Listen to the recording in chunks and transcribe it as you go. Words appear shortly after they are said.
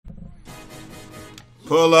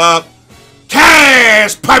Pull up.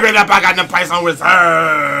 Cash! Pipe it up. I got the price on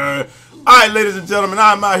reserve. Alright, ladies and gentlemen,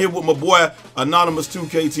 I'm out here with my boy,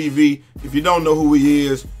 ANONYMOUS2KTV. If you don't know who he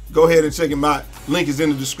is, go ahead and check him out. Link is in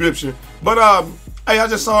the description. But, hey, I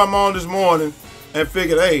just saw him on this morning and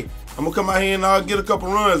figured, hey, I'm going to come out here and I'll get a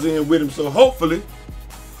couple runs in with him. So hopefully,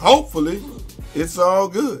 it's all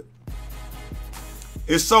good.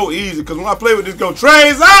 It's so easy because when I play with this, go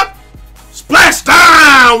trays up, splash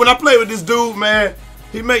down. When I play with this dude, man,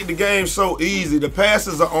 he make the game so easy. The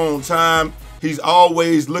passes are on time. He's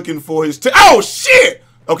always looking for his oh shit!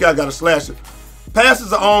 Okay, I gotta slash it.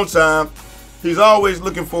 Passes are on time. He's always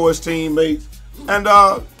looking for his teammates. And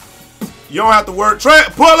you don't have to work.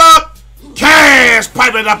 Pull up, cash,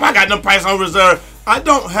 pipe it up. I got them price on reserve. I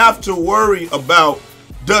don't have to worry about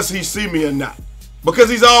does he see me or not. Because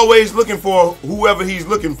he's always looking for whoever he's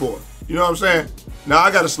looking for. You know what I'm saying? Now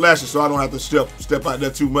I gotta slash it so I don't have to step out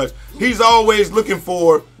there too much. He's always looking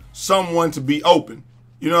for someone to be open.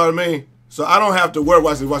 You know what I mean? So I don't have to worry.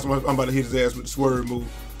 Watch this. I'm about to hit his ass with the swerve move.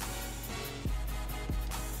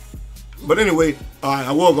 But anyway,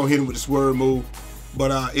 I was gonna hit him with the swerve move,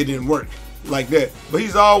 but it didn't work like that. But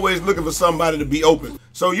he's always looking for somebody to be open.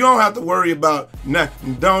 So you don't have to worry about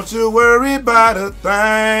nothing. Don't you worry about a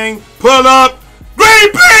thing. Pull up.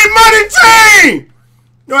 Green Bean Money Team!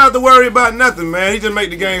 You don't have to worry about nothing, man. He just make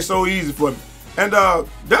the game so easy for me. And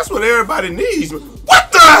that's what everybody needs.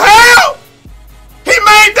 What the hell? He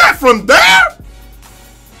made that from there?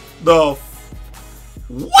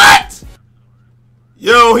 What?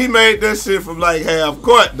 Yo, he made that shit from like half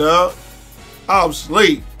court, dog. I'm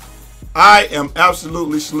asleep. I am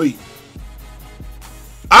absolutely asleep.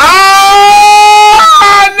 Oh,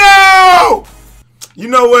 no! You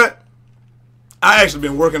know what? I actually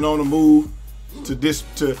been working on a move to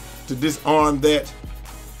disarm that,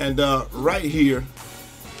 and right here,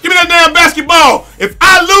 give me that damn basketball. If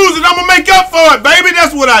I lose it, I'm gonna make up for it, baby.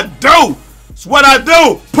 That's what I do. That's what I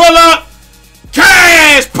do. Pull up,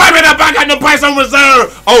 cash, pipe it up. I got no price on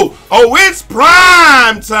reserve. Oh, it's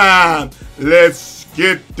prime time. Let's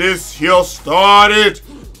get this here started.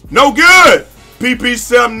 No good.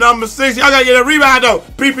 PP7 number 6. Y'all gotta get a rebound though.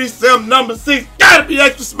 PP7 number 6. Gotta be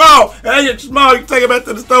extra small. And ain't extra small. You can take it back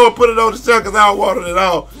to the store and put it on the shelf because I don't want it at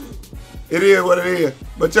all. It is what it is.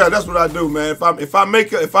 But yeah, that's what I do, man. If I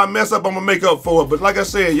mess up, I'm gonna make up for it. But like I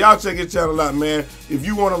said, y'all check his channel out, man. If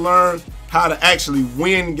you want to learn how to actually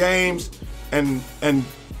win games and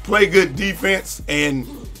play good defense and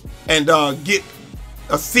get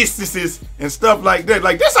assists and stuff like that,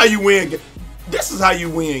 like that's how you win. This is how you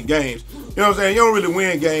win games. You know what I'm saying? You don't really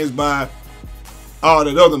win games by all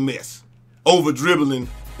that other mess. Over dribbling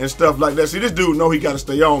and stuff like that. See, this dude know he got to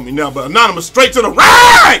stay on me now, but Anonymous straight to the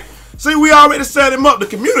right! See, we already set him up. The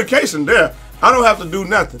communication there. I don't have to do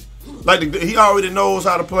nothing. Like, he already knows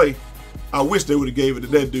how to play. I wish they would have gave it to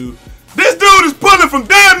that dude. This dude is pulling from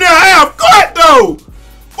damn near half court, though!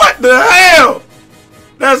 What the hell?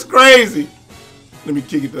 That's crazy. Let me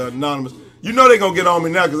kick it to Anonymous. You know they gonna get on me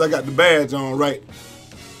now because I got the badge on, right?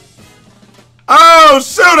 Oh,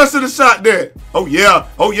 shoot, I should have shot that. Oh, yeah,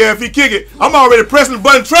 if he kick it, I'm already pressing the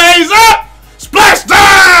button. Trays up, splash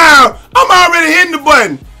down. I'm already hitting the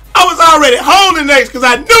button. I was already holding next because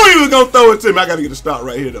I knew he was going to throw it to me. I got to get a stop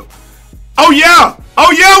right here, though. Oh, yeah,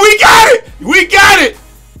 we got it. We got it.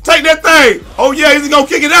 Take that thing. Oh, yeah, he's going to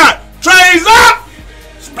kick it out. Trays up,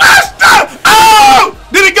 splash down. Oh,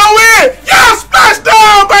 did it go in? Yeah, splash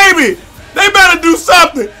down, baby. They better do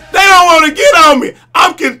something. They don't want to get on me.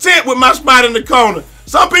 I'm content with my spot in the corner.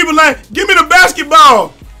 Some people like, give me the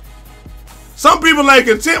basketball. Some people ain't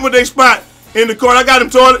content with their spot in the corner. I got him,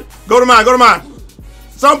 toilet. Go to mine, go to mine.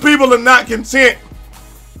 Some people are not content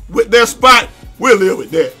with their spot. We'll live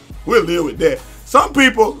with that. We'll live with that. Some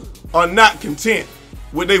people are not content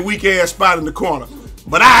with their weak ass spot in the corner.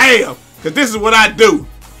 But I am, because this is what I do.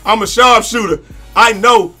 I'm a sharpshooter. I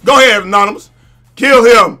know. Go ahead, Anonymous. Kill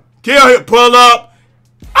him. Kill him. Pull up.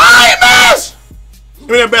 I miss! Give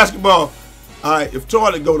me that basketball. All right, if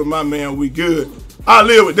toilet go to my man, we good. I'll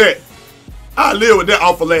live with that. I'll live with that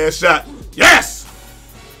off the last shot. Yes!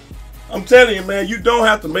 I'm telling you, man, you don't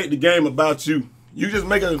have to make the game about you. You just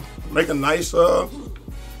make a nice,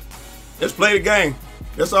 let's play the game.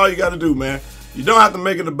 That's all you got to do, man. You don't have to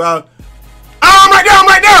make it about, oh, I'm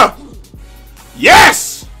right there.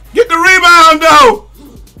 Yes! Get the rebound, though.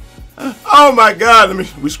 Oh, my God.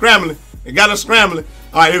 We scrambling. They got us scrambling.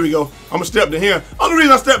 All right, here we go. I'm going to step to him. Only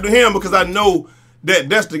reason I step to him because I know that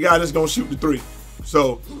that's the guy that's going to shoot the 3.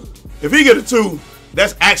 So if he get a 2,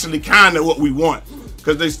 that's actually kind of what we want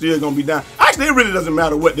because they still going to be down. Actually, it really doesn't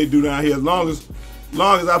matter what they do down here as long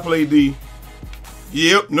as I play D.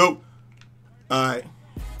 Yep, nope. All right,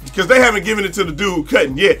 Because they haven't given it to the dude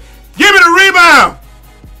cutting yet. Give me the rebound.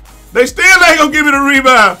 They still ain't gonna give me the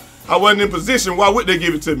rebound. I wasn't in position. Why would they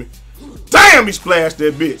give it to me? Damn, he splashed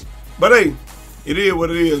that bitch. But hey, it is what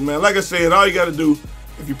it is, man. Like I said, all you gotta do,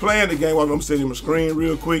 if you're playing the game, I'm setting my screen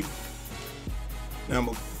real quick. Now I'm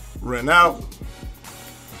gonna run out,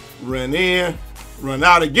 run in, run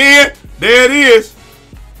out again. There it is.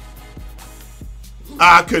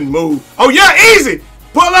 I couldn't move. Oh yeah, easy.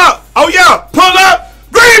 Pull up. Oh yeah, pull up.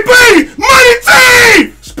 Green B, money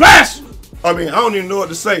team. Splash. I don't even know what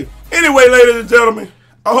to say. Anyway, ladies and gentlemen,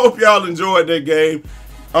 I hope y'all enjoyed that game.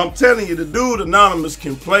 I'm telling you, the dude Anonymous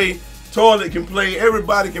can play. Toilet can play.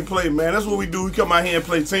 Everybody can play, man. That's what we do. We come out here and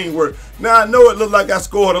play teamwork. Now, I know it looked like I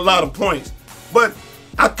scored a lot of points, but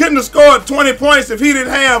I couldn't have scored 20 points if he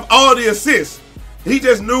didn't have all the assists. He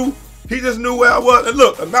just knew where I was. And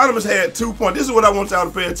look, Anonymous had 2 points. This is what I want y'all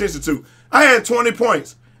to pay attention to. I had 20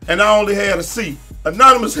 points, and I only had a C.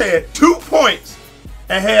 Anonymous had 2 points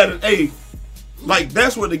and had an A. Like,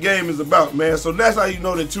 that's what the game is about, man. So that's how you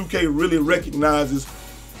know that 2K really recognizes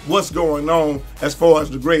what's going on as far as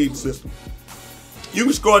the grading system. You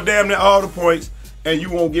can score damn near all the points and you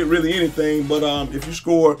won't get really anything, but if you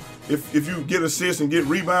score, if you get assists and get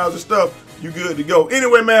rebounds and stuff, you good to go.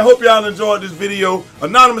 Anyway, man, hope y'all enjoyed this video.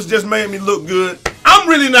 Anonymous just made me look good. I'm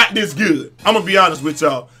really not this good. I'm gonna be honest with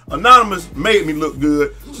y'all. Anonymous made me look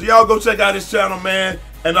good. So y'all go check out his channel, man,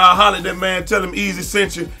 and I'll holler at that man, tell him Easy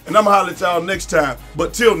sent you, and I'm gonna holler at y'all next time.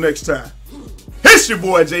 But till next time, it's your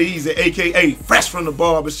boy Jay Easy, aka Fresh from the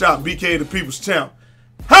Barbershop, BK the People's Champ.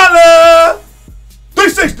 Holla!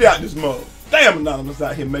 360 out this mug. Damn, Anonymous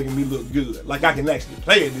out here making me look good. Like I can actually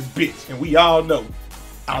play in this bitch, and we all know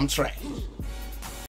I'm trash.